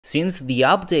Since the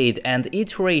update and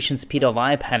iteration speed of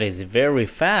iPad is very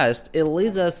fast, it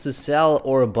leads us to sell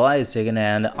or buy a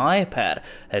second-hand iPad.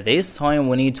 At this time,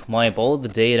 we need to wipe all the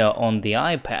data on the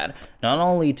iPad, not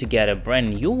only to get a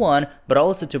brand new one, but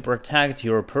also to protect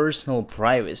your personal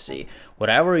privacy.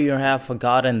 Whatever you have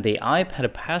forgotten the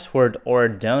iPad password or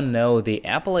don't know the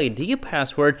Apple ID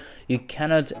password, you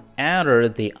cannot enter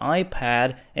the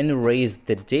iPad and erase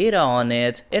the data on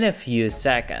it in a few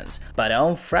seconds. But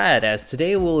don't fret, as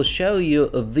today we'll show you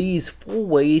these 4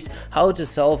 ways how to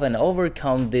solve and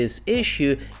overcome this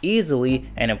issue easily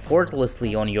and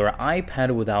effortlessly on your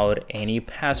iPad without any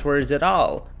passwords at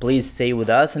all. Please stay with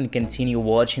us and continue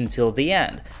watching till the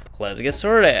end. Let's get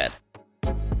started.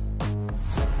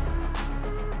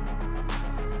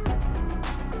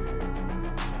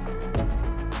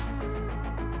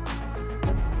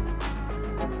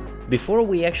 Before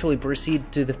we actually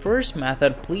proceed to the first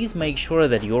method, please make sure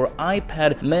that your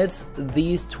iPad meets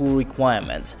these 2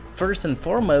 requirements. First and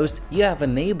foremost, you have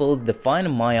enabled the Find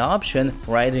My option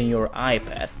right in your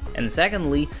iPad. And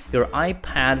secondly, your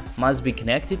iPad must be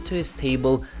connected to a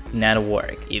stable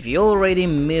network. If you already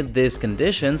meet these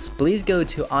conditions, please go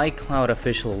to iCloud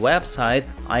official website,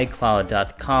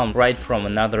 iCloud.com, right from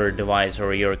another device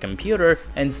or your computer,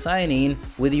 and sign in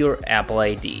with your Apple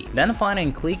ID. Then find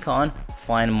and click on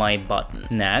Find My button.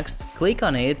 Next, click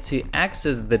on it to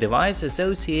access the device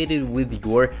associated with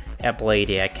your Apple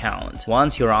ID account.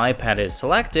 Once your iPad is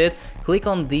selected, click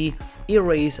on the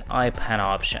Erase iPad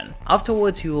option.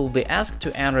 Afterwards, you will be asked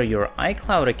to enter your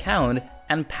iCloud account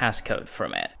and passcode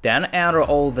from it. Then enter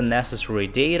all the necessary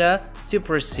data to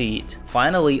proceed.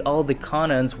 Finally, all the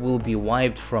contents will be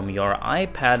wiped from your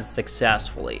iPad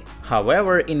successfully.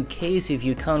 However, in case if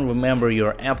you can't remember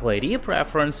your Apple ID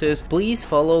preferences, please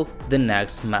follow the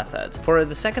next method. For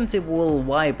the second tip, we'll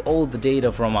wipe all the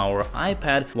data from our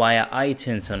iPad via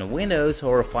iTunes on Windows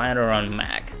or Finder on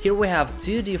Mac. Here we have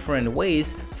 2 different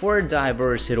ways for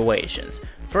diverse situations.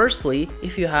 Firstly,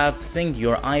 if you have synced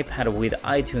your iPad with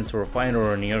iTunes or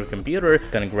Finder on your computer,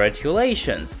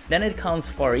 congratulations! Then it comes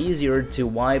far easier to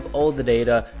wipe all the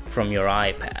data from your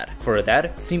iPad. For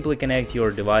that, simply connect your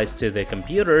device to the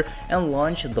computer and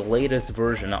launch the latest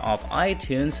version of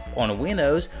iTunes on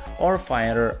Windows or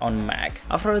Finder on Mac.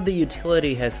 After the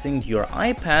utility has synced your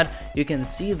iPad, you can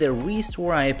see the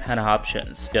Restore iPad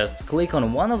options. Just click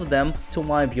on one of them to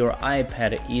wipe your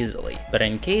iPad easily. But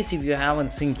in case if you haven't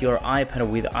synced your iPad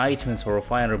with iTunes or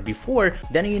Finder before,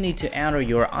 then you need to enter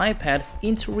your iPad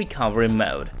into recovery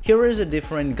mode. Here is a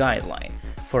different guideline.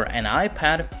 For an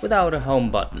iPad without a home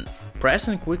button, press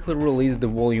and quickly release the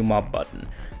volume up button,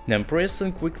 then press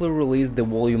and quickly release the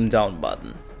volume down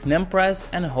button, then press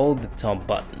and hold the top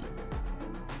button.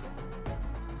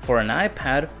 For an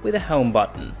iPad with a home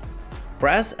button,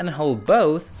 press and hold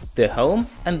both the home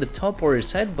and the top or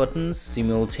side buttons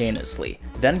simultaneously.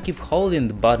 Then keep holding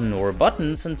the button or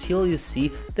buttons until you see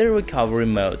the recovery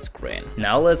mode screen.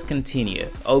 Now let's continue.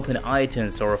 Open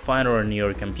iTunes or Finder on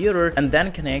your computer and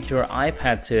then connect your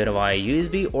iPad to it via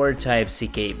USB or Type-C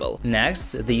cable.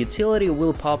 Next, the utility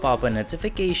will pop up a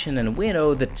notification and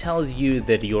window that tells you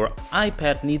that your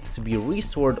iPad needs to be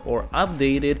restored or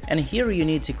updated, and here you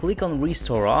need to click on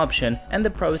Restore option and the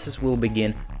process will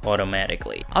begin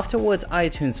automatically. Afterwards,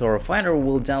 iTunes or Finder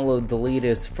will download the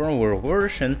latest firmware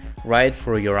version right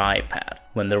for your iPad.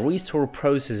 When the restore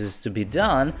process is to be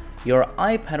done, your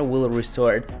iPad will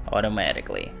restore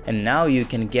automatically. And now you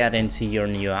can get into your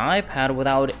new iPad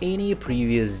without any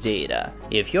previous data.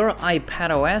 If your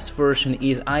iPadOS version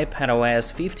is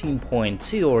iPadOS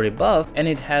 15.2 or above and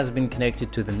it has been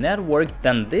connected to the network,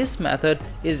 then this method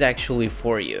is actually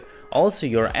for you. Also,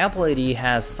 your Apple ID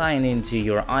has signed into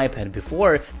your iPad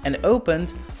before and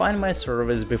opened Find My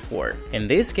service before. In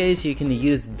this case, you can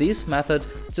use this method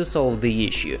to solve the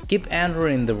issue. Keep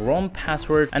entering the wrong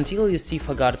password until you see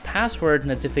Forgot Password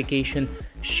notification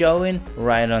showing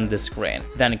right on the screen.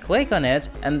 Then click on it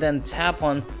and then tap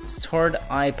on Start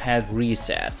iPad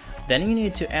Reset. Then you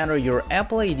need to enter your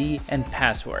Apple ID and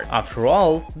password. After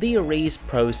all, the erase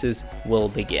process will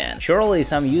begin. Surely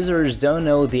some users don't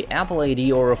know the Apple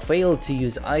ID or fail to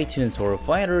use iTunes or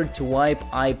Finder to wipe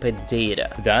iPad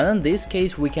data. Then in this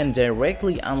case, we can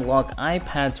directly unlock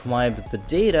iPad to wipe the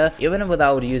data even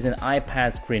without using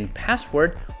iPad screen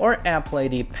password or Apple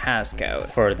ID passcode.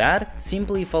 For that,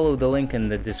 simply follow the link in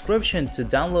the description to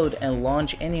download and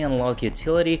launch any unlock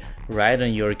utility right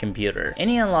on your computer.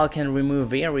 Any unlock can remove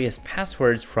various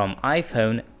passwords from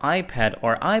iPhone, iPad,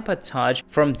 or iPod Touch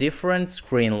from different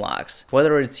screen locks.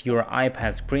 Whether it's your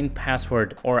iPad screen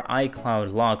password or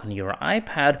iCloud lock on your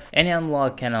iPad, any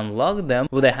unlock can unlock them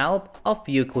with the help of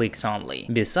few clicks only.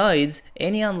 Besides,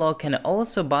 any unlock can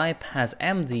also bypass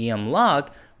MDM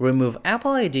lock, remove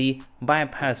Apple ID,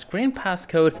 bypass screen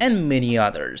passcode, and many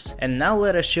others. And now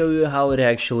let us show you how it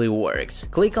actually works.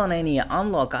 Click on any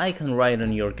unlock icon right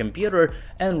on your computer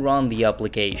and run the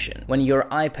application. When your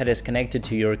iPad is connected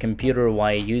to your computer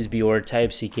via USB or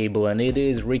Type-C cable and it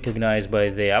is recognized by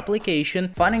the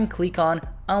application, find and click on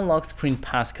Unlock Screen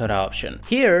Passcode option.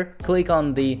 Here, click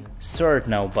on the Start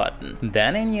Now button.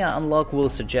 Then any unlock will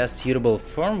suggest suitable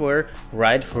firmware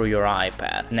right for your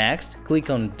iPad. Next, click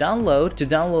on Download to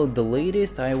download the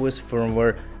latest iOS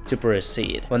firmware to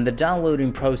proceed. When the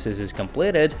downloading process is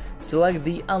completed, select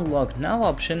the Unlock Now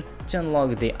option to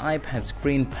unlock the iPad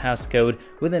screen passcode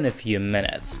within a few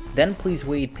minutes. Then please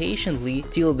wait patiently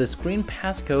till the screen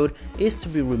passcode is to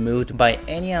be removed by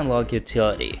any unlock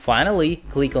utility. Finally,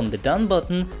 click on the Done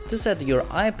button to set your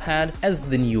iPad as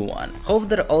the new one. Hope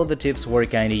that all the tips were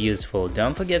kinda useful.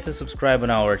 Don't forget to subscribe on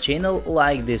our channel,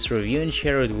 like this review and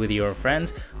share it with your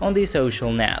friends on the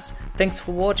social nets. Thanks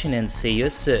for watching and see you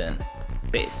soon.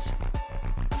 Peace.